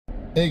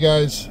Hey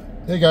guys,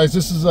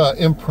 this is an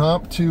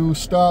impromptu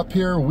stop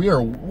here. We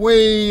are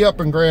way up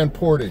in Grand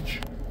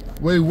Portage.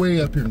 Way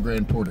up here in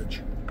Grand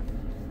Portage.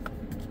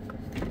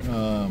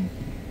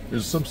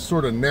 There's some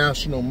sort of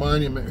national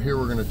monument here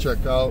we're gonna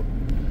check out.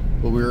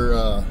 But we're,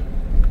 I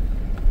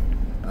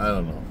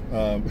don't know.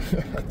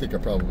 I think I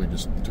probably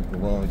just took the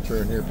wrong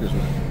turn here because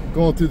we're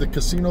going through the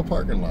casino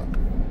parking lot.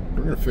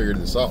 We're gonna figure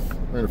this out.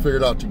 We're gonna figure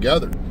it out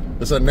together.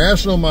 It's a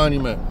national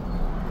monument.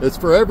 It's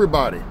for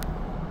everybody.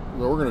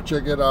 So we're gonna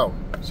check it out.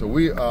 So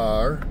we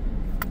are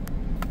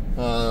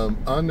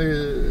on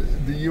the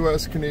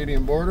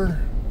U.S.-Canadian border.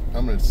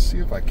 I'm gonna see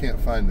if I can't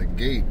find the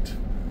gate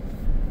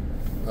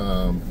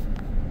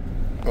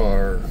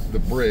or the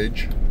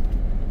bridge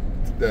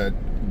that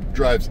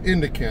drives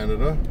into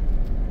Canada.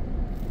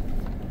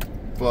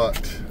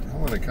 But I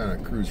want to kind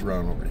of cruise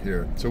around over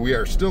here. So we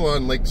are still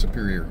on Lake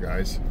Superior,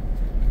 guys.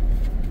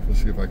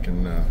 Let's see if I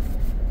can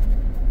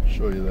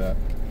show you that.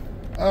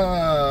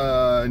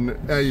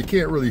 You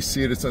can't really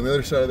see it. It's on the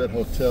other side of that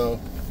hotel,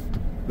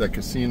 that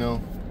casino.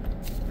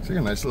 It's like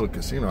a nice little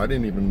casino. I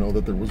didn't even know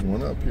that there was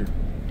one up here.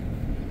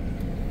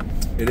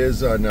 It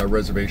is on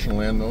reservation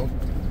land though,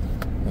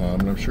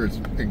 and I'm sure it's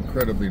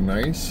incredibly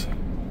nice.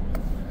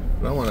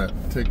 But I want to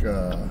take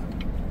a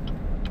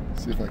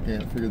see if I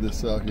can't figure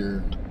this out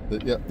here.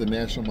 Yep, the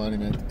national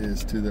monument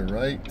is to the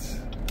right,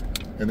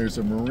 and there's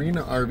a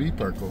marina RV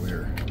park over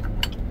here.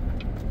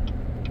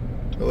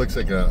 It looks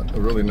like a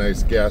really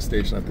nice gas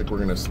station. I think we're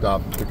gonna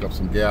stop and pick up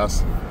some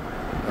gas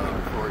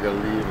before we gotta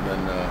leave, and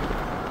then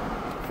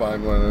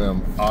find one of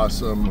them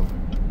awesome.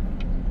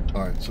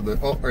 All right, so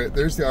all right,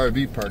 there's the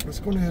RV park. Let's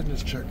go ahead and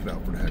just check it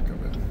out for the heck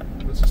of it.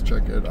 Let's just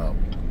check it out.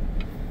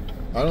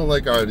 I don't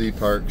like RV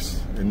parks,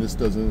 and this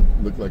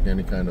doesn't look like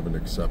any kind of an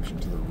exception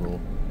to the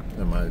rule,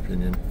 in my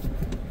opinion.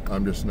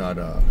 I'm just not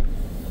a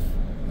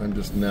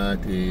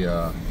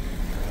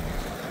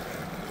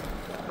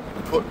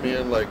put me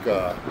in like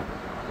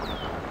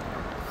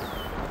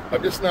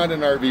I'm just not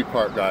an RV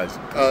park, guys.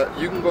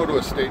 You can go to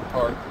a state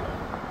park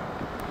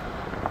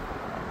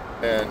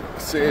and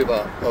save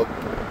a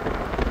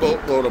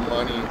boatload of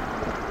money,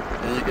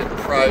 and you get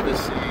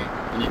privacy,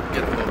 and you can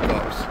get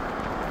hookups.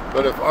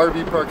 But if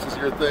RV parks is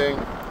your thing,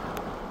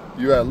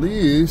 you at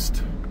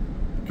least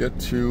get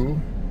to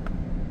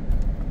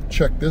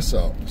check this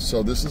out.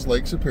 So this is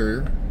Lake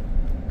Superior,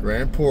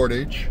 Grand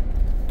Portage.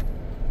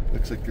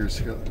 Looks like there's,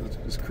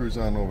 let's cruise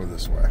on over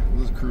this way.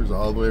 Let's cruise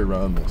all the way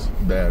around this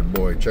bad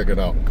boy. Check it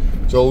out.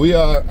 So we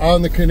are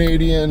on the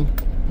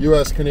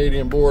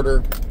U.S.-Canadian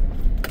border,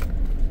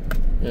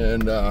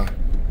 and a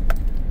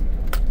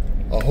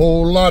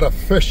whole lot of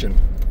fishing.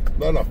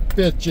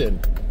 Let's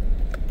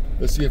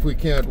see if we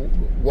can't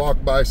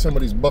walk by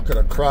somebody's bucket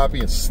of crappie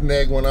and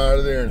snag one out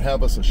of there and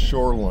have us a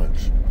shore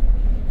lunch.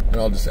 And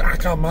I'll just say, I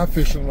got my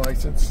fishing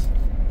license.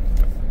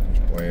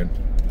 Just playing,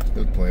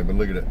 but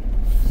look at it.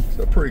 It's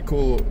a pretty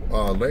cool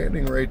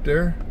landing right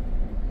there.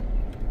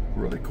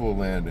 Really cool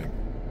landing.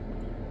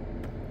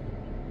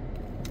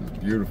 It's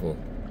beautiful.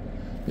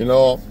 You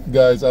know,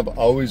 guys, I've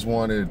always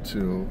wanted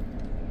to,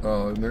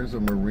 and there's a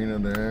marina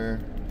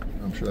there.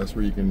 I'm sure that's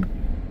where you can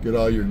get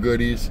all your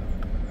goodies.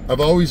 I've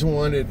always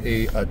wanted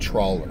a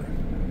trawler.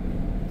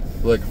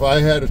 Like if I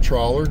had a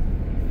trawler,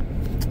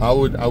 I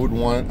would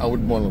want to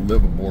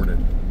live aboard it.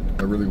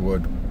 I really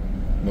would.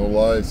 No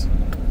lies.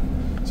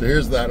 So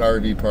here's that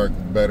RV park,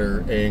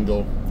 better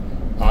angle.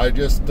 It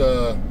just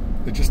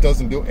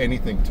doesn't do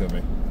anything to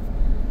me.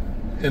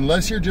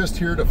 Unless you're just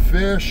here to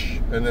fish,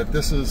 and that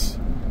this is,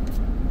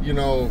 you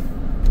know,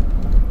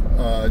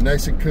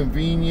 nice and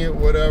convenient,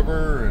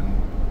 whatever, and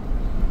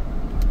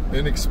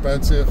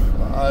inexpensive.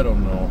 I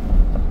don't know.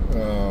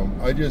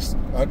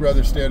 I'd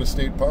rather stay at a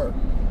state park.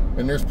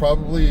 And there's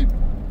probably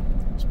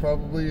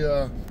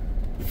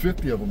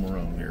 50 of them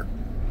around here.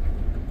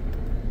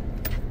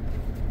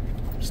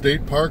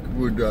 State park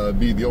would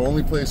be the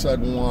only place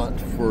I'd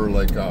want for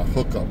like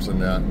hookups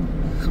and that,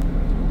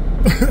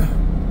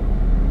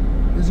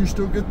 because you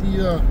still get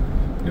the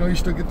you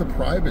still get the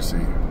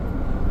privacy.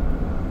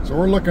 So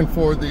we're looking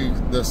for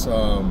this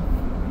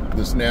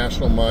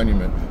national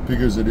monument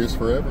because it is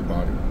for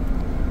everybody,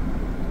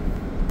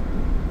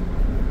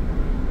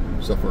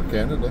 except for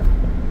Canada.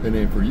 It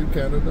ain't for you,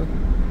 Canada.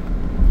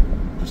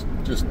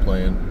 Just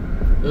playing.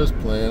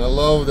 I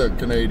love the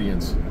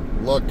Canadians.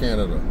 I love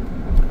Canada.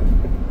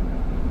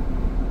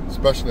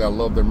 Especially, I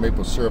love their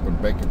maple syrup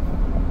and bacon.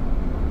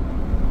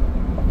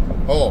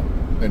 Oh,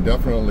 and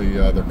definitely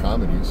their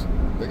comedies.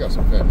 They got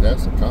some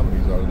fantastic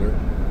comedies out of there.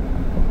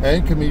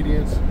 And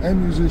comedians,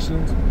 and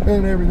musicians,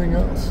 and everything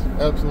else.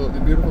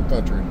 Absolutely beautiful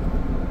country.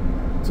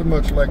 So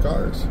much like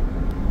ours.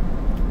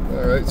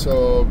 Alright,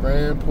 so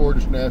Grand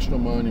Portage National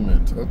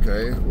Monument.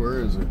 Okay, where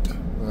is it?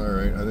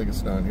 Alright, I think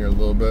it's down here a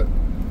little bit.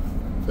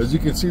 As you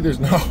can see, there's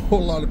not a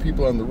whole lot of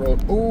people on the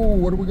road. Oh,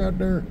 what do we got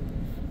there?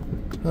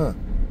 Huh,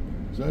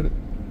 is that it?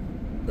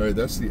 Alright,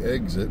 that's the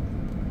exit.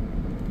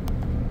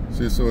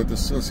 See, so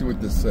let's see what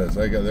this says.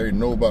 There ain't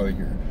nobody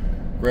here.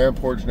 Grand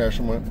Portage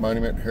National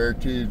Monument,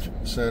 Heritage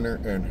Center,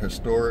 and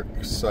Historic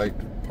Site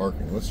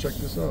Parking. Let's check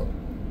this out.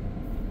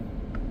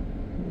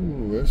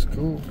 Ooh, That's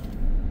cool.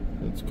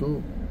 That's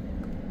cool.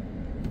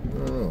 I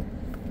don't know.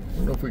 I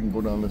don't know if we can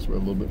go down this way a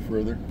little bit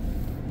further.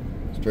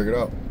 Let's check it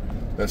out.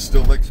 That's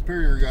still Lake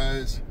Superior,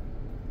 guys.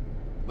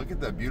 Look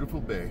at that beautiful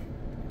bay.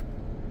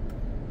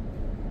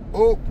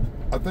 Oh,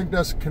 I think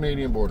that's the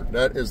Canadian border.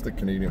 That is the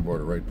Canadian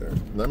border right there.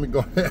 Let me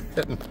go ahead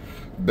and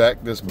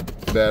back this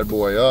bad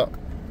boy up.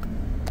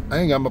 I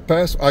ain't got my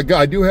pass.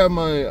 I do have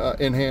my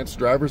enhanced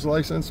driver's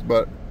license,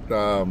 but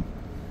I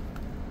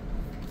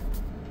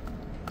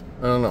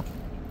don't know.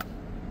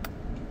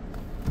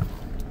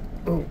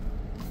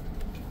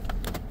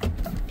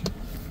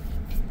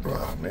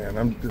 Oh man,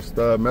 I'm just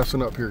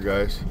messing up here,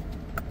 guys.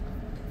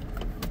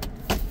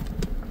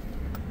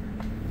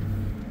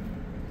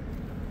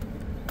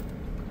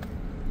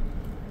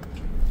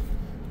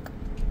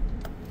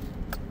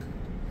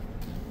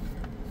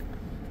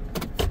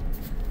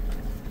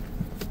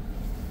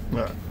 All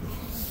right.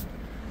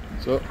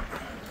 So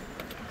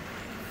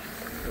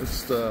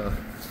let's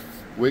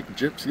wake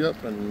Gypsy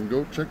up and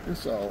go check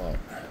this all out.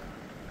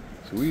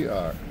 So we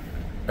are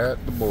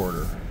at the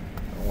border.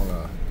 I don't want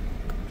to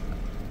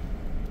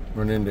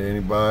run into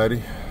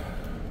anybody.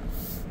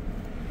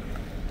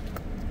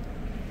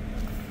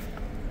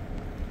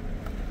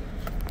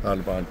 Out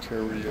of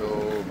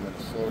Ontario,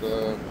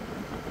 Minnesota,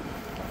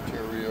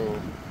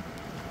 Ontario.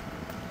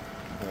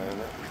 And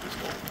we just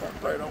go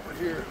right over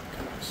here,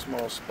 kind of a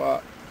small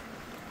spot.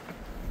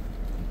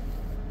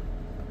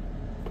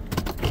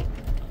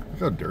 Look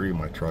how dirty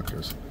my truck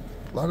is.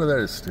 A lot of that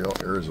is still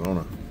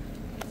Arizona.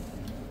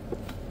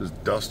 There's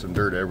dust and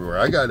dirt everywhere.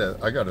 I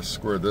gotta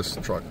square this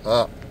truck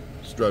up.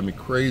 It's driving me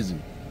crazy.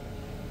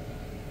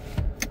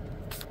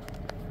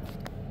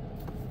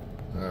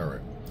 All right,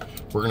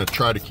 we're gonna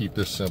try to keep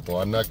this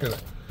simple. I'm not gonna.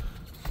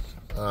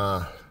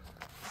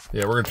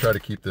 Yeah, we're gonna try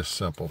to keep this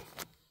simple.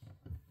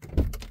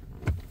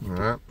 All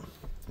right,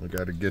 we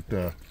got to get.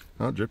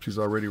 Oh, Gypsy's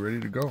already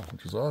ready to go,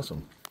 which is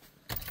awesome.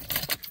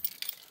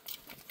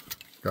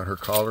 Got her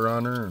collar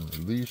on her and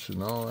a leash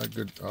and all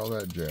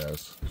that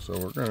jazz. So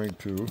we're going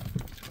to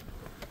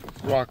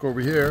walk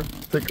over here,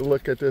 take a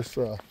look at this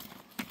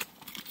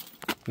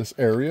this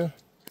area.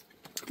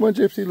 Come on,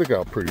 Gypsy, look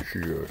how pretty she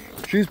is.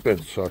 She's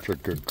been such a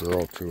good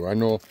girl too. I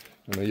know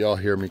y'all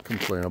hear me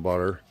complain about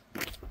her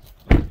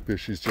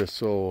because she's just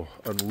so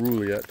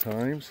unruly at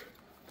times.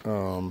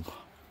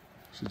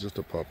 She's just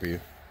a puppy.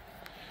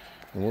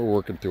 And we're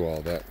working through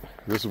all that.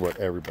 This is what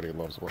everybody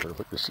loves about her.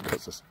 Look, she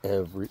does this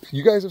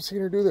you guys have seen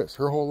her do this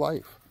her whole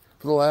life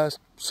for the last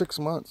 6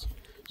 months.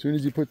 As soon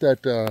as you put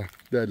that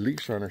that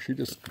leash on her, she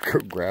just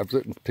grabs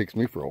it and takes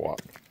me for a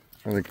walk.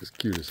 I think it's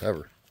cute as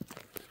ever.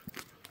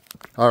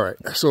 All right,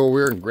 so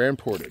we're in Grand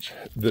Portage,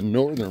 the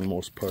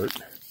northernmost part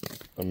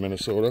of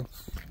Minnesota.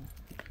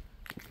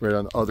 Right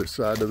on the other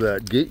side of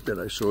that gate that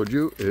I showed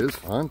you is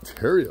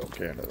Ontario,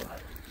 Canada.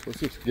 Let's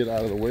just get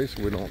out of the way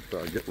so we don't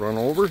get run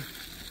over.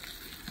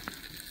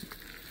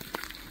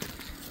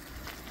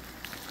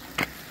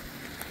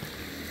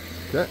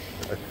 Okay,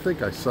 I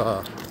think I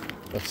saw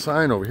a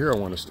sign over here I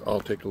want to I'll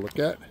take a look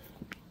at.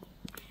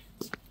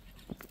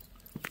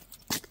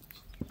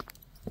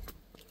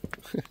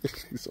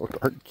 She's so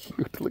darn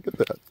cute. Look at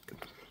that.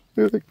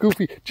 Look at that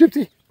goofy.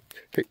 Gypsy!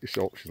 Hey,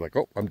 so she's like,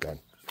 oh, I'm done.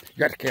 You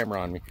got the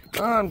camera on me.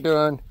 I'm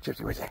done.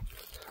 Gypsy, where's that?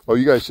 Oh,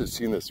 you guys should have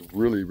seen this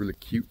really, really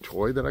cute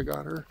toy that I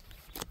got her.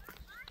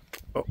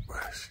 Oh,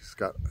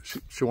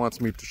 she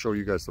wants me to show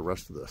you guys the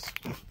rest of this.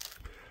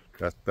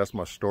 That's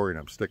my story and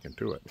I'm sticking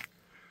to it.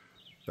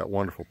 That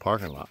wonderful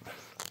parking lot.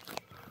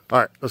 All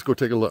right, let's go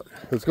take a look.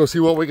 Let's go see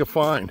what we can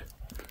find.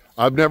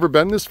 I've never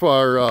been this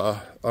far.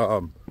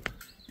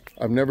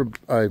 I've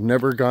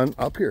never gone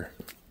up here.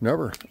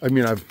 Never. I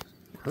mean, I've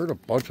heard a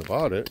bunch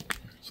about it.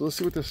 So let's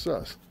see what this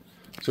says.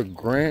 So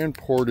Grand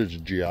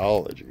Portage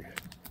geology.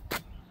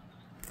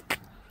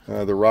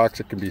 The rocks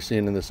that can be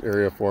seen in this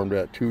area formed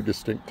at 2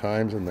 distinct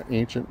times in the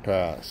ancient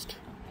past.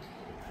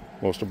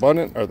 Most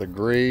abundant are the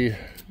gray,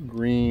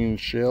 green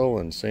shale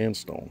and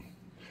sandstone.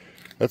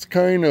 That's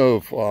kind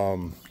of,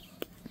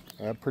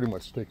 that pretty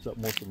much takes up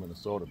most of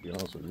Minnesota, to be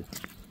honest with you.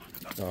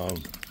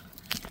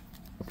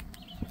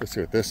 Let's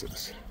see what this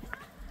is.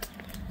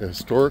 The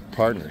historic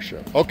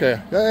partnership.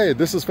 Okay, hey,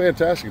 this is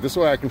fantastic. This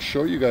way I can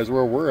show you guys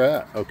where we're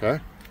at, okay?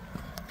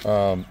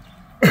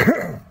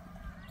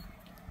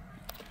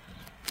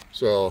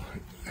 So,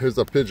 here's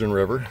the Pigeon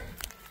River.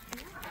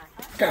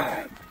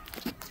 God.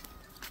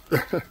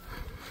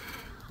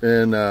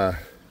 And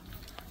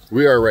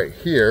we are right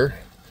here.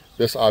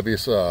 This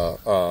obvious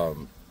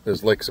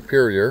is Lake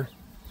Superior,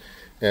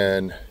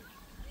 and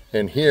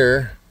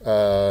here,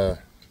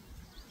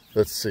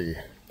 let's see,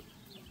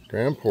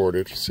 Grand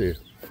Portage. Let's see,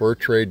 Fur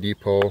Trade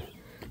Depot,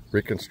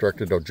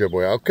 reconstructed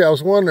Ojibwe. Okay, I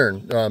was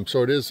wondering.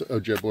 So it is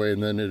Ojibwe,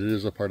 and then it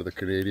is a part of the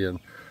Canadian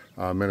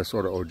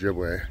Minnesota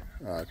Ojibwe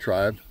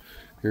tribe.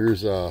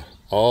 Here's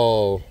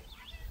all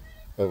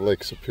of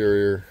Lake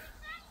Superior,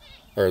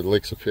 or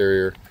Lake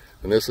Superior,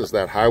 and this is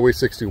that Highway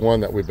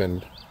 61 that we've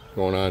been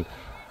going on.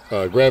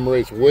 Grand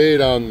Marais way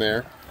down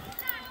there.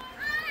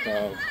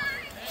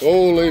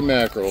 Holy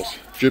mackerels.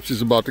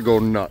 Gypsy's about to go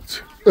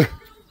nuts.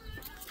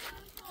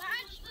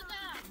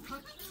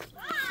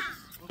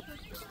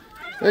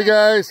 Hey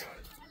guys.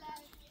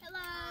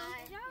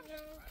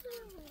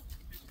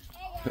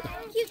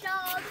 Cute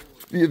dog.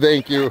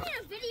 Thank you. I got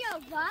a video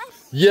of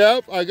us.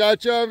 Yep, I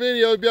got you on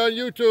video. It'll be on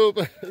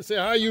YouTube. Say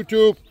hi,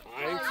 YouTube.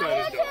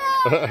 Hi.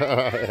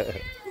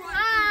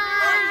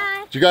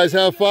 Did you guys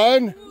have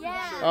fun?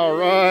 Yeah. All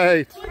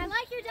right. I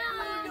like your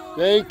dog.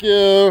 Thank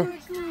you.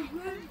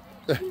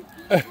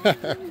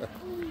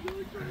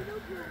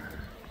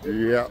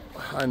 Yeah,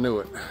 I knew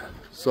it.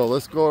 So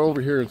let's go over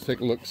here and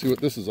take a look, see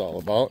what this is all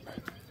about.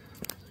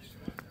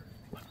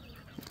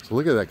 So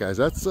look at that, guys.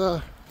 That's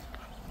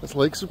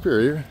Lake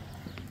Superior.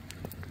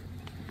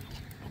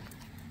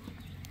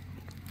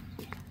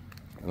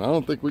 And I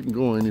don't think we can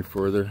go any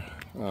further.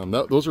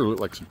 Those are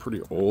like some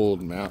pretty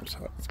old maps.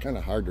 It's kind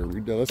of hard to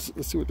read. Let's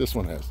see what this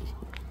one has.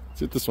 Let's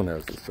see what this one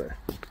has to say.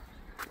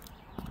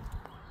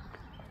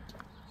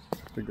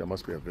 I think that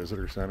must be a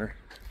visitor center.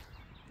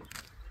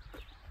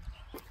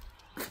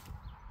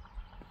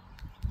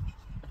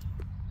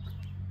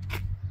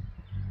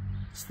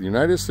 It's the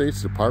United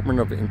States Department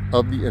of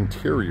the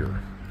Interior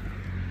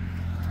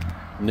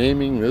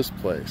naming this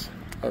place.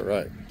 All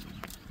right.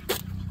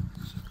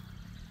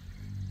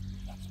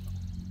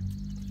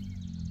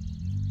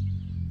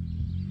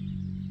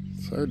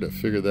 It's hard to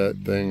figure that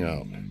thing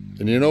out.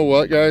 And you know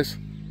what, guys?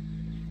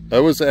 I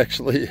worked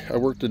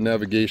in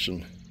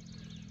navigation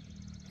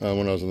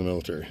when I was in the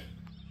military.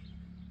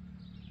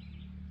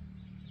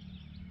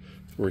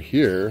 We're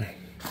here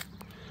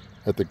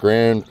at the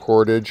Grand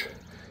Portage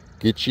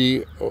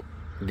Gitche.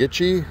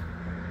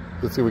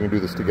 Let's see if we can do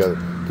this together.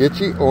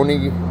 Gitche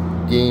Oni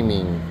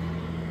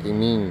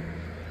Gaming.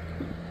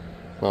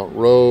 Mount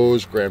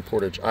Rose, Grand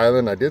Portage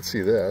Island. I did see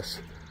this.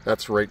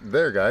 That's right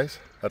there, guys.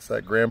 That's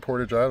that Grand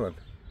Portage Island.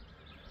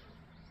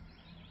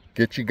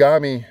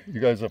 Gitchigami. You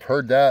guys have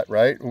heard that,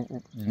 right?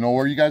 You know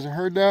where you guys have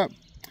heard that?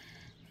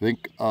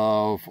 Think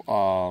of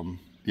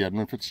the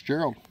Edmund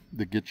Fitzgerald,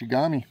 the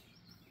Gitchigami.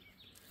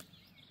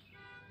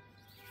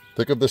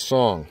 Think of this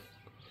song.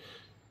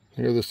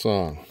 Hear this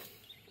song.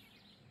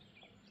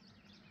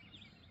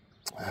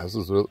 This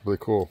is really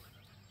cool.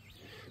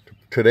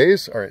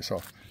 Today's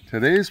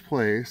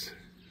place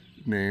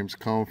names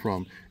come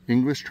from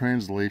English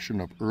translation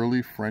of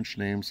early French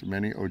names.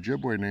 Many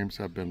Ojibwe names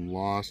have been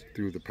lost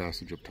through the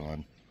passage of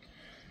time.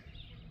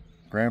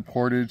 Grand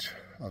Portage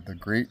of the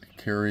Great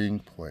Carrying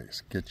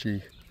Place,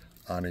 Gitche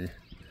Ani.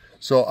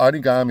 So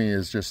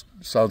Onigami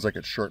sounds like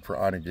it's short for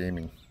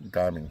Onigaming.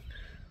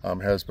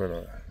 Has been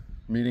a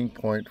meeting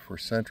point for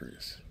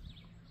centuries.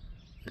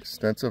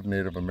 Extensive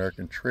Native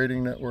American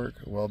trading network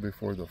well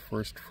before the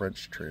first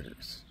French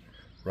traders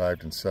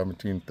arrived in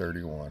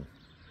 1731.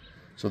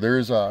 So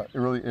there's a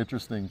really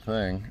interesting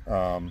thing.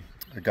 A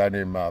guy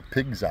named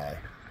Pig's Eye.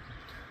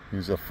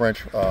 He's a French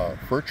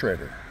fur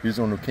trader. He's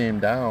the one who came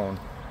down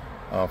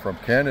from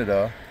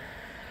Canada,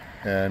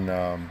 and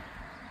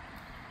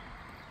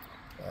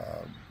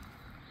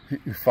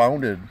he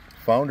founded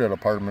a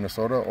part of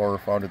Minnesota, or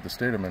founded the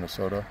state of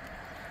Minnesota,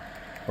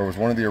 or was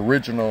one of the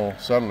original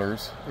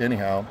settlers.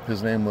 Anyhow,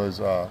 his name was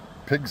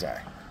Pig's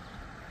Eye.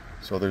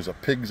 So there's a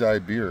Pig's Eye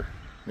beer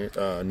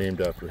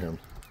named after him.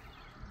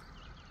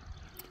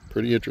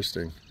 Pretty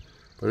interesting.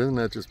 But isn't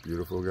that just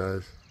beautiful,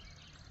 guys?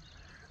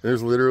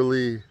 There's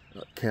literally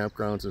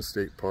campgrounds and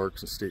state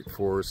parks and state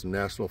forests and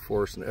national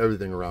forests and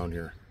everything around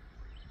here.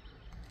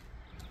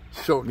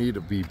 You don't need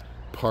to be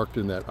parked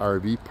in that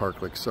RV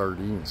park like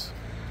sardines.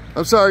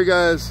 I'm sorry,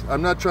 guys.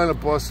 I'm not trying to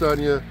bust on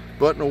you,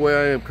 but in a way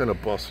I am kind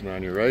of busting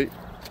on you, right?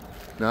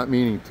 Not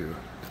meaning to.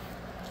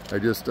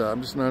 I'm just not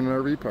an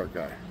RV park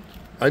guy.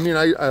 I mean,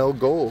 I'll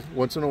go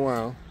once in a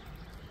while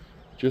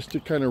just to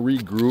kind of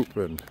regroup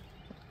and,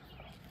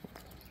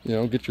 you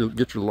know, get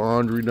your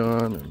laundry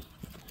done, and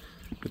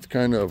it's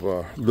kind of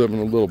living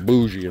a little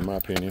bougie in my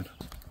opinion.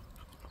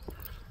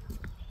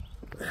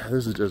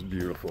 This is just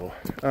beautiful.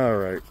 All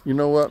right, you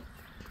know what?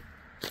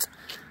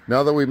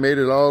 Now that we made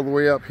it all the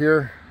way up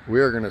here,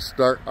 we are going to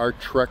start our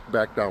trek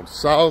back down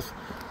south.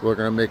 We're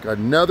going to make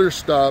another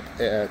stop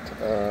at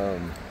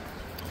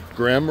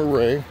Grand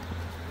Marais.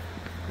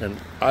 And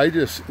I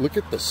just, look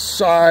at the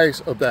size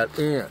of that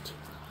ant.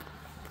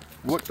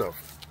 What the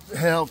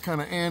hell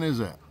kind of ant is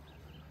that?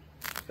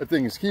 That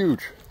thing is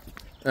huge.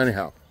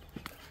 Anyhow,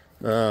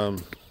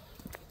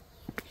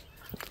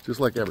 just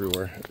like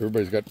everywhere,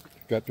 everybody's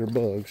got their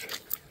bugs.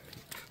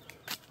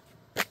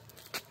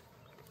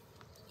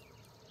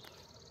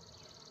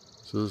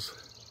 This is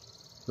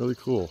really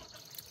cool.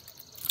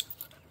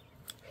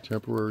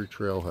 Temporary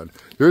trailhead.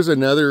 There's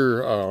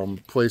another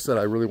place that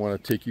I really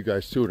want to take you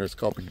guys to, and it's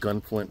called the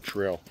Gunflint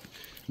Trail.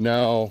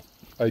 Now,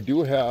 I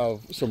do have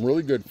some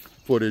really good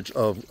footage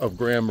of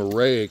Grand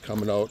Marais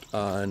coming out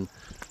on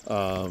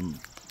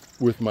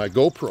with my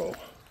GoPro.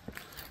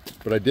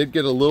 But I did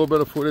get a little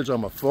bit of footage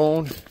on my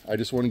phone. I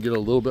just want to get a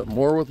little bit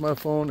more with my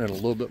phone and a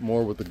little bit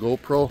more with the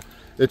GoPro.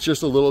 It's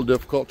just a little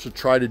difficult to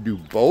try to do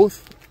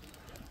both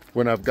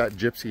when I've got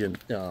Gypsy and,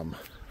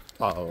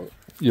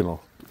 you know,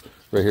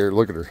 right here,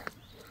 look at her.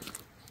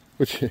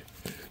 Which,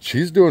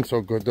 She's doing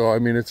so good though. I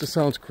mean, it just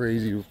sounds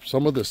crazy.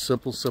 Some of the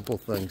simple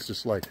things,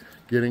 just like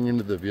getting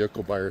into the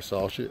vehicle by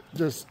herself.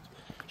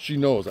 She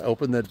knows. I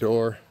open that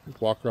door,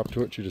 walk her up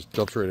to it, she just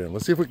jumps right in.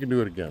 Let's see if we can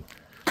do it again.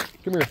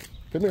 Come here,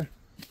 come here,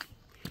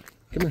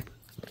 come here.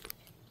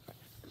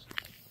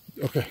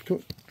 Okay,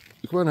 come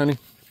on, honey.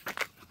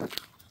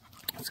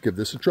 Let's give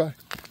this a try.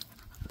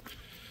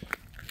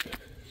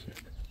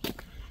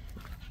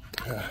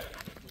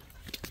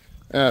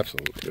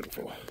 Absolutely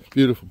beautiful.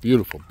 Beautiful,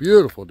 beautiful,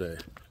 beautiful day.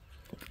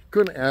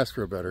 Couldn't ask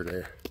for a better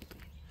day.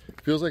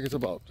 Feels like it's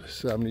about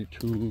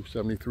 72,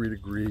 73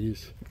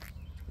 degrees.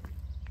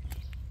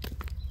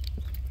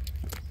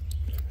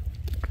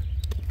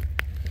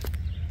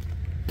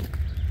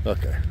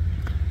 Okay,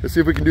 let's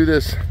see if we can do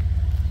this.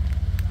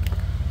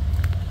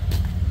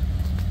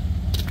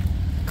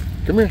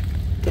 Come here.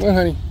 Come on,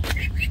 honey.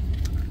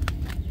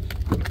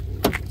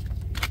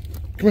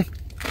 Come on.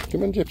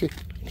 Come on, Jiffy.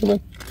 Come on.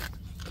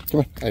 Come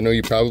on. I know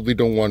you probably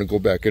don't want to go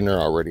back in there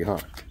already, huh?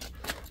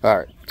 All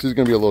right. This is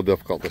going to be a little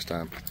difficult this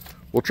time.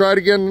 We'll try it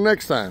again the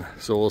next time.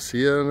 So we'll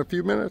see you in a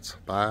few minutes.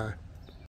 Bye.